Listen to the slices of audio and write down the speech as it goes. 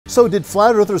So did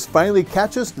flat earthers finally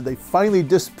catch us? Did they finally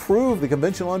disprove the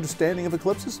conventional understanding of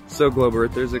eclipses? So globe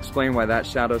earthers explain why that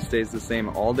shadow stays the same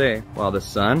all day while the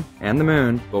sun and the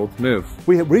moon both move.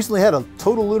 We have recently had a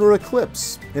total lunar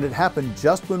eclipse, and it happened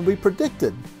just when we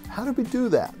predicted. How did we do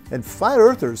that? And flat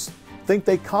earthers think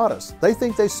they caught us. They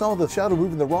think they saw the shadow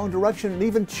move in the wrong direction and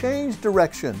even changed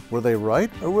direction. Were they right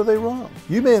or were they wrong?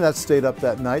 You may have not stayed up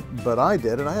that night, but I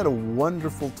did, and I had a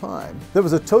wonderful time. There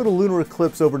was a total lunar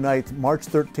eclipse overnight, March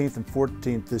 13th and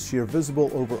 14th this year,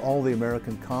 visible over all the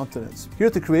American continents. Here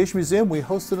at the Creation Museum, we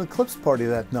hosted an eclipse party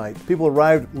that night. People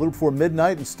arrived a little before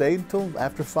midnight and stayed until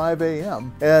after 5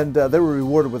 a.m. And they were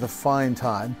rewarded with a fine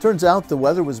time. Turns out the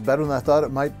weather was better than I thought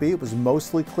it might be. It was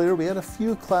mostly clear. We had a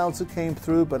few clouds that came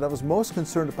through, but I was most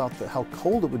concerned about how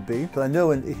cold it would be. But I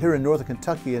know here in northern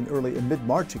Kentucky in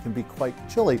mid-March it can be quite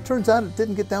chilly. Turns out it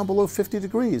didn't get down below 50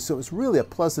 degrees, so it was really a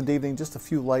pleasant evening, just a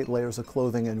few light layers of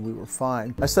clothing and we were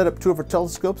fine. I set up 2 of our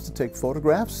telescopes to take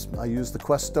photographs. I used the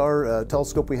QuestStar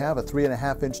telescope we have, a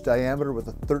 3.5-inch diameter with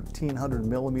a 1300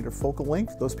 millimeter focal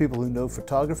length. Those people who know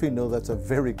photography know that's a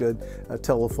very good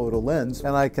telephoto lens.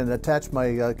 And I can attach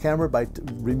my camera by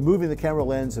removing the camera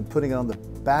lens and putting it on the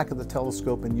back of the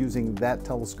telescope and using that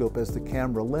telescope as the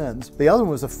camera lens. The other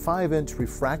one was a 5-inch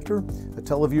refractor, a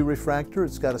teleview refractor.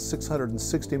 It's got a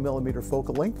 660 millimeter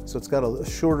focal length, so it's got a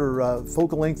shorter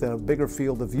focal length and a bigger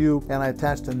field of view, and I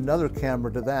attached another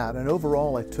camera to that, and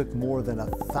overall I took more than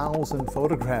 1,000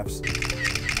 photographs.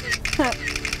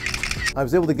 I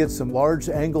was able to get some large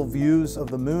angle views of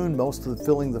the moon, most of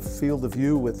filling the field of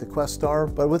view with the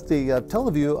QuestStar. But with the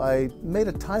TeleView, I made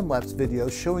a time-lapse video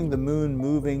showing the moon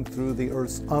moving through the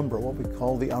Earth's umbra, what we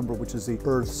call the umbra, which is the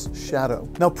Earth's shadow.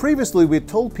 Now, previously, we had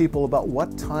told people about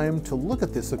what time to look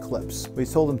at this eclipse. We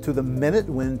told them to the minute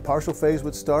when partial phase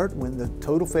would start, when the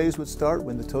total phase would start,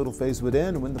 when the total phase would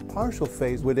end, and when the partial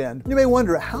phase would end. You may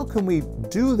wonder, how can we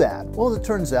do that? Well, it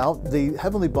turns out the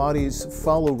heavenly bodies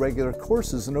follow regular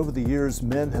courses, and over the years,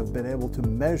 men have been able to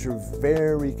measure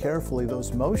very carefully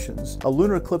those motions. A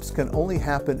lunar eclipse can only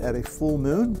happen at a full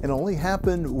moon and only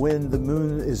happen when the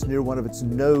moon is near one of its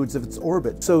nodes of its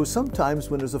orbit. So sometimes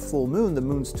when there's a full moon, the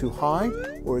moon's too high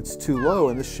or it's too low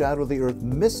and the shadow of the Earth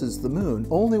misses the moon.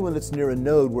 Only when it's near a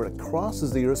node where it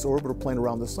crosses the Earth's orbital plane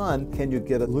around the sun can you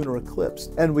get a lunar eclipse.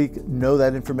 And we know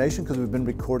that information because we've been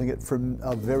recording it for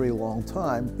a very long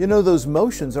time. You know, those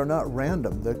motions are not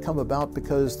random. They come about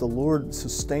because the Lord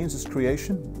sustains His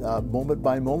creation moment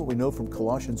by moment. We know from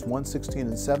Colossians 1:16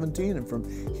 and 17 and from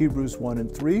Hebrews 1 and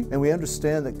 3. And we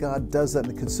understand that God does that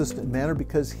in a consistent manner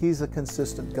because He's a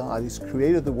consistent God. He's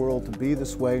created the world to be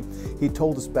this way. He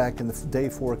told us back in the day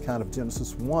 4 account of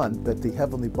Genesis 1 that the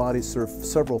heavenly bodies serve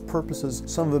several purposes,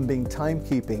 some of them being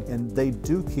timekeeping, and they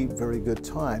do keep very good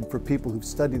time. For people who've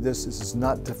studied this is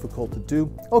not difficult to do.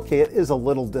 Okay, it is a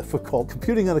little difficult.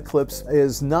 Computing an eclipse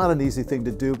is not an easy thing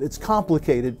to do. It's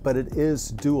complicated, but it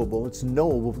is doable. It's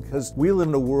knowable because we live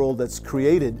in a world that's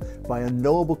created by a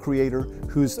knowable creator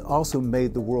who's also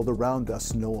made the world around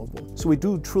us knowable. So we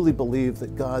do truly believe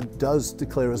that God does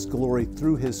declare His glory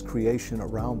through His creation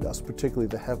around us, particularly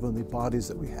the heavenly bodies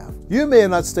that we have. You may have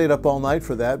not stayed up all night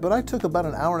for that, but I took about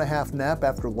an hour-and-a-half nap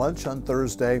after lunch on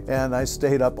Thursday, and I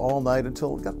stayed up all night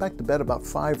until I got back to bed about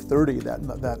 5:30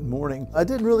 that morning. I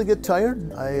didn't really get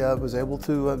tired. I was able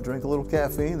to drink a little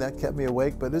caffeine. That kept me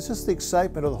awake, but it's just the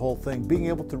excitement of the whole thing, being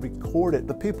able to record it.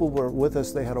 The people were with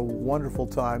us. They had a wonderful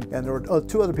time, and there were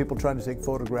 2 other people trying to take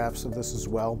photographs of this as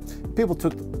well. People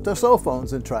took their cell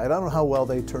phones and tried. I don't know how well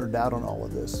they turned out on all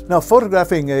of this. Now,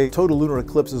 photographing a total lunar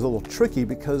eclipse is a little tricky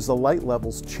because the light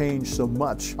levels change so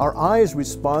much. Our eyes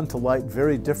respond to light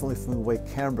very differently from the way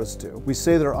cameras do. We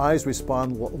say that our eyes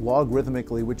respond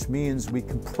logarithmically, which means we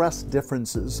compress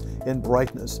differences in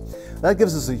brightness. That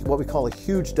gives us what we call a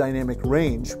huge dynamic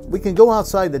range. We can go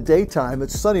outside in the daytime.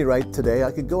 It's sunny right today.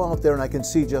 I could go out there and I can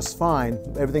see just fine.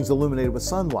 Everything's illuminated with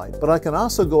sunlight. But I can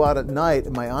also go out at night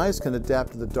and my eyes can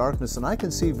adapt to the darkness and I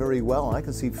can see very well, and I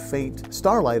can see faint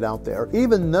starlight out there,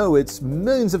 even though it's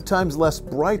millions of times less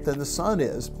bright than the sun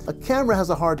is. A camera has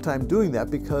a hard time doing that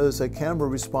because a camera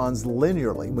responds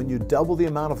linearly. When you double the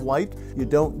amount of light, you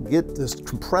don't get this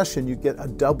compression, you get a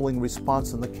doubling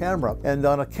response in the camera. And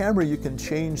on a camera, you can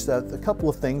change that a couple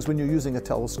of things when you're using a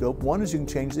telescope. One is you can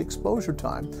change the exposure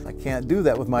time. I can't do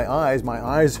that with my eyes. My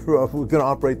eyes are going to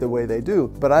operate the way they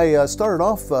do. But I started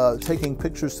off taking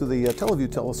pictures through the TeleView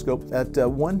telescope at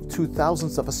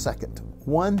 1/2000th of a second.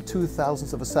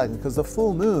 1/2000th of a second, because the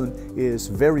full moon is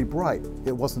very bright.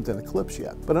 It wasn't an eclipse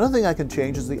yet. But another thing I can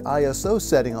change is the ISO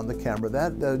setting on the camera.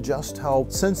 That adjusts how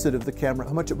sensitive the camera,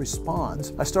 how much it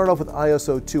responds. I started off with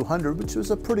ISO 200, which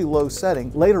was a pretty low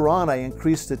setting. Later on, I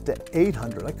increased it to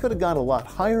 800. I could have gone a lot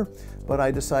higher, but I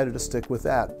decided to stick with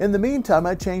that. In the meantime,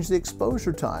 I changed the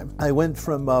exposure time. I went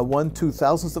from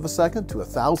 1/2000th of a second to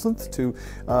 1,000th to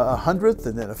 100th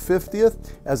and then a 50th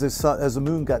as the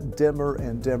moon got dimmer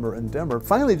and dimmer and dimmer.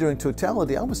 Finally, during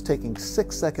totality, I was taking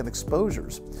 6-second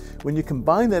exposures. When you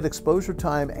combine that exposure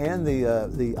time and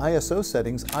the ISO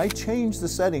settings, I changed the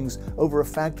settings over a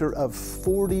factor of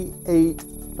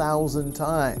 48,000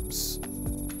 times.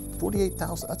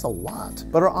 48,000, that's a lot.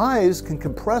 But our eyes can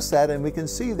compress that and we can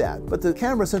see that. But the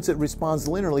camera, since it responds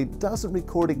linearly, doesn't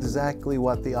record exactly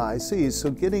what the eye sees. So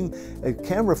getting a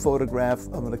camera photograph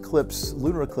of an eclipse,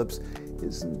 lunar eclipse,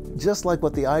 is just like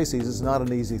what the eye sees, is not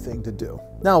an easy thing to do.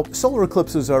 Now, solar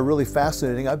eclipses are really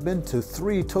fascinating. I've been to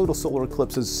 3 total solar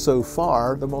eclipses so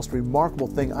far, the most remarkable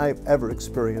thing I've ever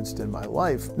experienced in my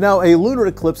life. Now, a lunar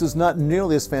eclipse is not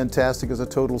nearly as fantastic as a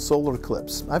total solar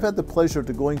eclipse. I've had the pleasure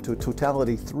of going to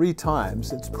totality 3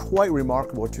 times. It's quite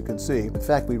remarkable what you can see. In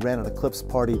fact, we ran an eclipse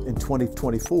party in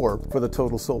 2024 for the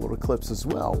total solar eclipse as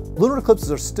well. Lunar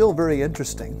eclipses are still very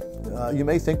interesting. You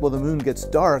may think, well, the moon gets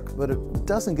dark, but it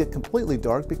doesn't get completely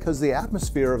dark because the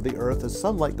atmosphere of the Earth, as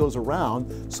sunlight goes around,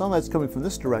 sunlight's coming from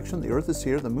this direction, the Earth is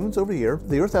here, the moon's over here.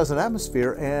 The Earth has an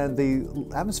atmosphere, and the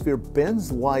atmosphere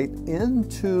bends light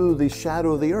into the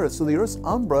shadow of the Earth. So the Earth's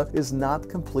umbra is not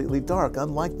completely dark,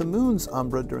 unlike the moon's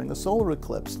umbra during a solar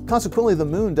eclipse. Consequently, the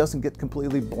moon doesn't get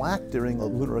completely black during a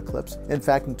lunar eclipse. In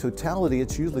fact, in totality,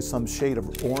 it's usually some shade of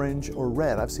orange or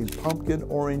red. I've seen pumpkin,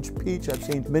 orange, peach. I've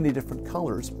seen many different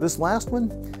colors. This last one,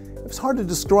 it was hard to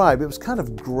describe. It was kind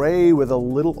of gray with a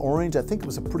little orange. I think it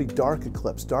was a pretty dark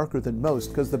eclipse, darker than most,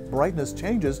 because the brightness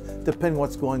changes depending on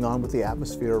what's going on with the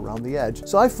atmosphere around the edge.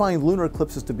 So I find lunar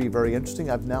eclipses to be very interesting.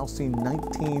 I've now seen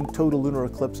 19 total lunar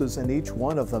eclipses, and each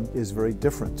one of them is very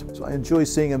different. So I enjoy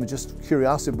seeing them, just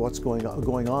curiosity of what's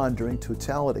going on during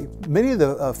totality. Many of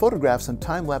the photographs and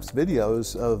time-lapse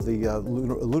videos of the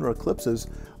lunar eclipses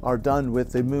are done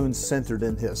with the moon centered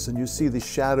in this, and you see the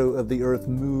shadow of the Earth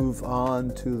move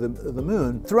on to the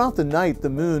moon. Throughout the night,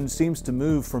 the moon seems to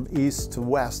move from east to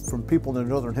west, from people in the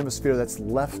northern hemisphere, that's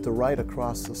left to right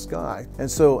across the sky.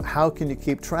 And so how can you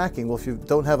keep tracking? Well, if you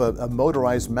don't have a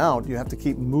motorized mount, you have to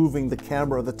keep moving the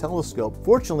camera of the telescope.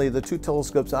 Fortunately, the 2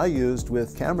 telescopes I used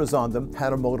with cameras on them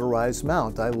had a motorized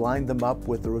mount. I lined them up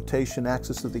with the rotation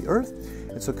axis of the Earth,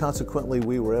 and so consequently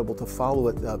we were able to follow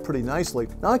it pretty nicely.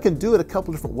 Now I can do it a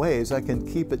couple different ways. I can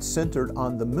keep it centered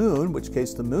on the moon, in which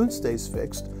case the moon stays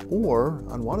fixed, or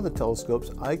on one of the telescopes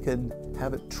I can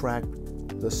have it track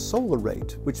the solar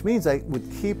rate, which means I would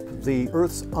keep the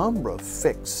Earth's umbra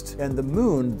fixed, and the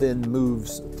moon then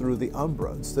moves through the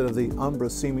umbra instead of the umbra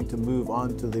seeming to move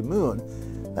onto the moon.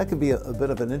 That can be a bit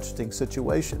of an interesting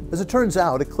situation. As it turns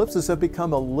out, eclipses have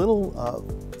become a little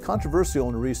controversial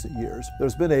in recent years.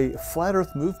 There's been a flat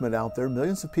Earth movement out there,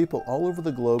 millions of people all over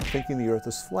the globe thinking the Earth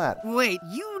is flat. Wait,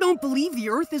 you don't believe the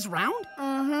Earth is round?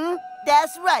 Mm-hmm,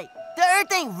 that's right. The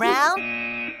Earth ain't round.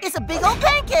 It's a big old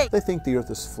pancake. They think the Earth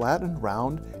is flat and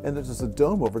round, and that there's a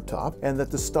dome over top, and that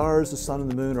the stars, the sun,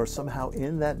 and the moon are somehow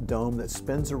in that dome that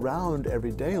spins around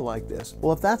every day like this.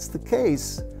 Well, if that's the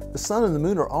case, the sun and the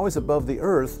moon are always above the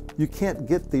Earth. You can't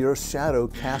get the Earth's shadow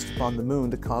cast upon the moon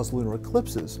to cause lunar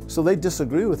eclipses. So they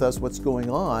disagree with us what's going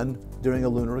on during a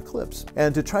lunar eclipse.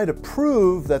 And to try to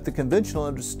prove that the conventional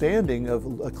understanding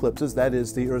of eclipses, that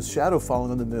is the Earth's shadow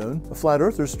falling on the moon, the flat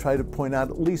earthers try to point out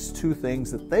at least 2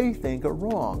 things that they think are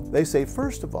wrong. They say,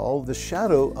 first of all, the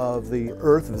shadow of the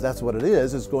Earth, if that's what it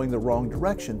is going the wrong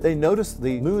direction. They notice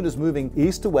the moon is moving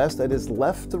east to west, that is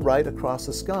left to right across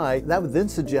the sky. That would then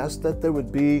suggest that there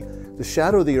would be the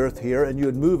shadow of the Earth here, and you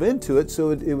would move into it,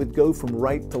 so it would go from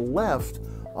right to left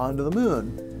onto the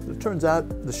moon. It turns out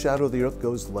the shadow of the Earth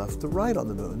goes left to right on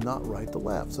the moon, not right to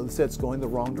left. So they say it's going the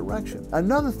wrong direction.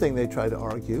 Another thing they try to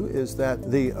argue is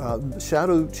that the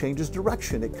shadow changes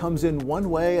direction. It comes in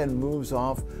one way and moves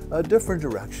off a different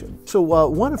direction. So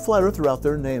one flat earther out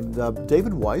there named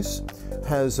David Weiss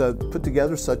has put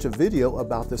together such a video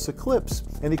about this eclipse,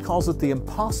 and he calls it the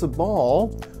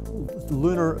impossible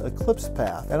lunar eclipse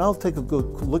path. And I'll take a good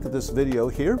look at this video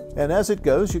here. And as it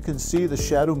goes, you can see the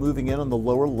shadow moving in on the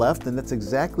lower left, and that's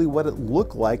exactly what it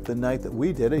looked like the night that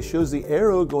we did. It shows the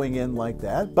arrow going in like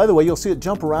that. By the way, you'll see it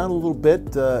jump around a little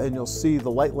bit, and you'll see the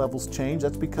light levels change.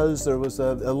 That's because there was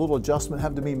a little adjustment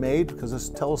had to be made because this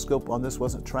telescope on this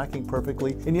wasn't tracking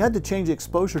perfectly. And you had to change the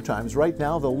exposure times. Right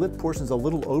now, the lit portion's a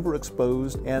little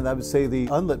overexposed, and I would say the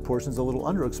unlit portion's a little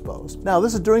underexposed. Now,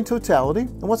 this is during totality,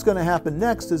 and what's going to happen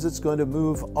next is it's going to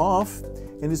move off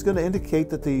and he's going to indicate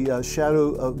that the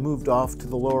shadow moved off to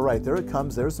the lower right. There it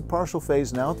comes. There's the partial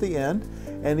phase now at the end,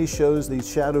 and he shows the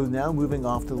shadow now moving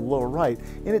off to the lower right.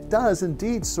 And it does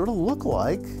indeed sort of look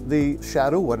like the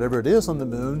shadow, whatever it is on the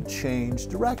moon,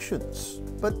 changed directions.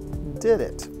 But did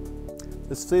it?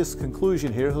 Let's see his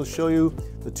conclusion here. He'll show you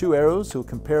the two arrows. He'll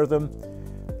compare them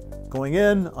going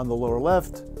in on the lower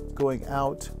left, going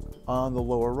out on the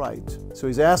lower right. So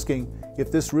he's asking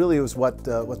if this really was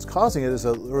what's causing it is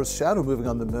a Earth's shadow moving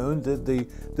on the moon. Did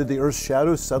the Earth's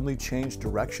shadow suddenly change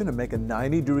direction and make a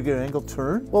 90-degree angle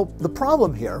turn? Well, the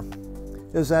problem here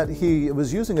is that he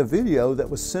was using a video that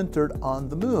was centered on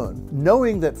the moon.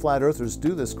 Knowing that flat earthers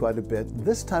do this quite a bit,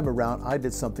 this time around I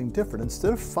did something different.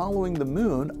 Instead of following the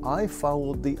moon, I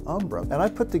followed the umbra. And I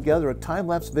put together a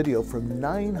time-lapse video from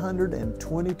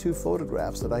 922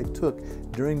 photographs that I took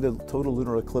during the total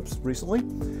lunar eclipse recently.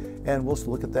 And we'll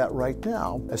look at that right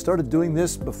now. I started doing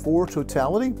this before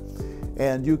totality,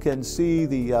 and you can see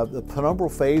the penumbral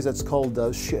phase. That's called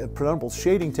penumbral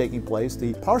shading taking place.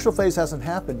 The partial phase hasn't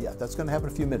happened yet. That's going to happen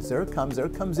in a few minutes. There it comes. There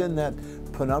it comes in that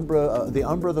penumbra, the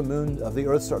umbra of the moon, of the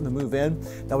Earth starting to move in.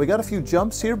 Now we got a few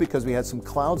jumps here because we had some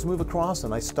clouds move across,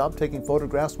 and I stopped taking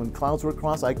photographs when clouds were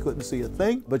across. I couldn't see a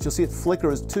thing, but you'll see it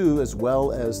flicker too, as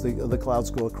well as the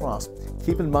clouds go across.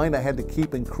 Keep in mind I had to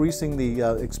keep increasing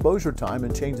the exposure time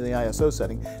and changing the ISO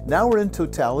setting. Now we're in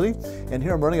totality, and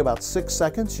here I'm running about 6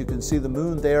 seconds. You can see the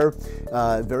moon there,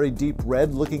 very deep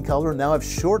red looking color. Now I've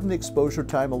shortened the exposure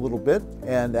time a little bit,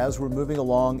 and as we're moving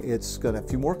along, it's going to have a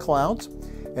few more clouds,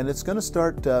 and it's going to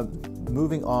start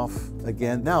moving off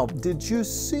again. Now, did you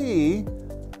see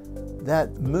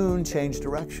that moon change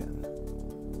direction?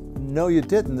 No, you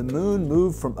didn't. The moon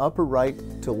moved from upper right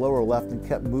to lower left and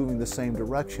kept moving the same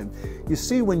direction. You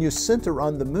see, when you center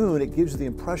on the moon, it gives you the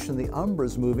impression the umbra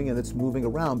is moving and it's moving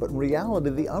around, but in reality,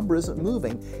 the umbra isn't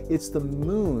moving. It's the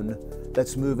moon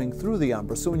that's moving through the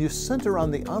umbra. So when you center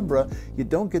on the umbra, you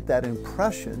don't get that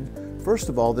impression, first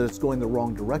of all, that it's going the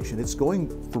wrong direction. It's going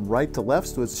from right to left,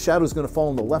 so its shadow is going to fall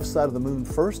on the left side of the moon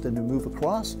first and to move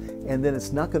across, and then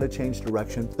it's not going to change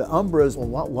direction. The umbra is a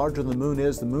lot larger than the moon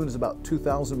is. The moon is about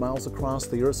 2,000 miles across.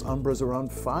 The Earth's umbra is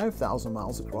around 5,000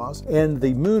 miles across. And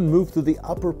the moon moved through the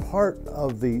upper part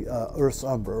of the Earth's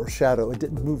umbra, or shadow. It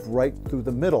didn't move right through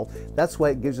the middle. That's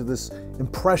why it gives you this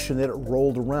impression that it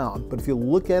rolled around. But if you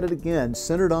look at it again,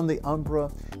 centered on the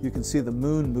umbra, you can see the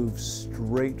moon move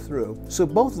straight through. So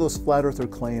both of those flat earther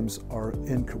claims are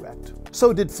incorrect.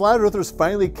 So did flat earthers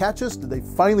finally catch us? Did they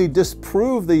finally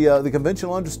disprove the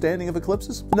conventional understanding of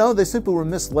eclipses? No, they simply were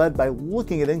misled by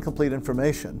looking at incomplete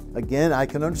information. Again, I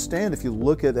can understand if you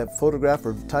look at that photograph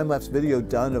or time-lapse video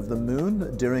done of the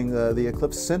moon during the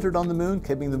eclipse centered on the moon,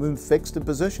 keeping the moon fixed in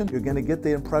position, you're going to get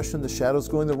the impression the shadow's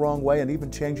going the wrong way and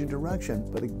even changing direction.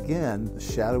 But again, the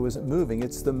shadow isn't moving.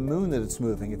 It's the moon that it's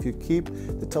moving. If you keep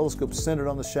the telescope centered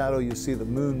on the shadow, you see the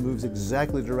moon moves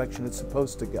exactly the direction it's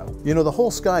supposed to go. You know, the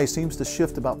whole sky seems to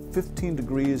shift about 15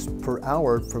 degrees per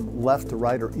hour from left to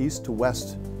right or east to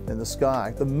west in the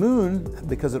sky. The moon,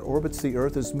 because it orbits the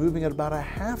Earth, is moving at about a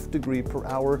 ½ degree per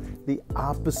hour the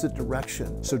opposite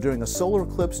direction. So during a solar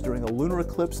eclipse, during a lunar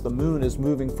eclipse, the moon is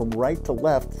moving from right to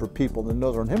left for people in the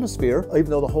northern hemisphere, even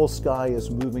though the whole sky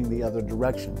is moving the other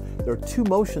direction. There are two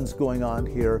motions going on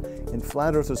here, and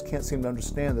flat earthers can't seem to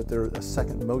understand that there's a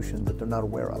second motion that they're not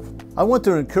aware of. I want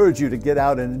to encourage you to get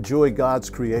out and enjoy God's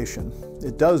creation.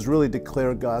 It does really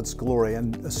declare God's glory,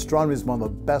 and astronomy is one of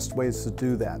the best ways to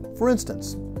do that. For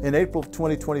instance, in April of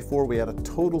 2024, we had a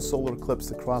total solar eclipse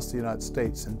across the United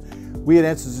States, and we at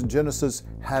Answers in Genesis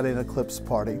had an eclipse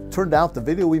party. Turned out the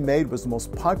video we made was the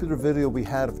most popular video we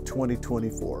had of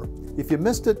 2024. If you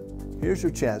missed it, here's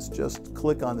your chance. Just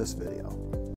click on this video.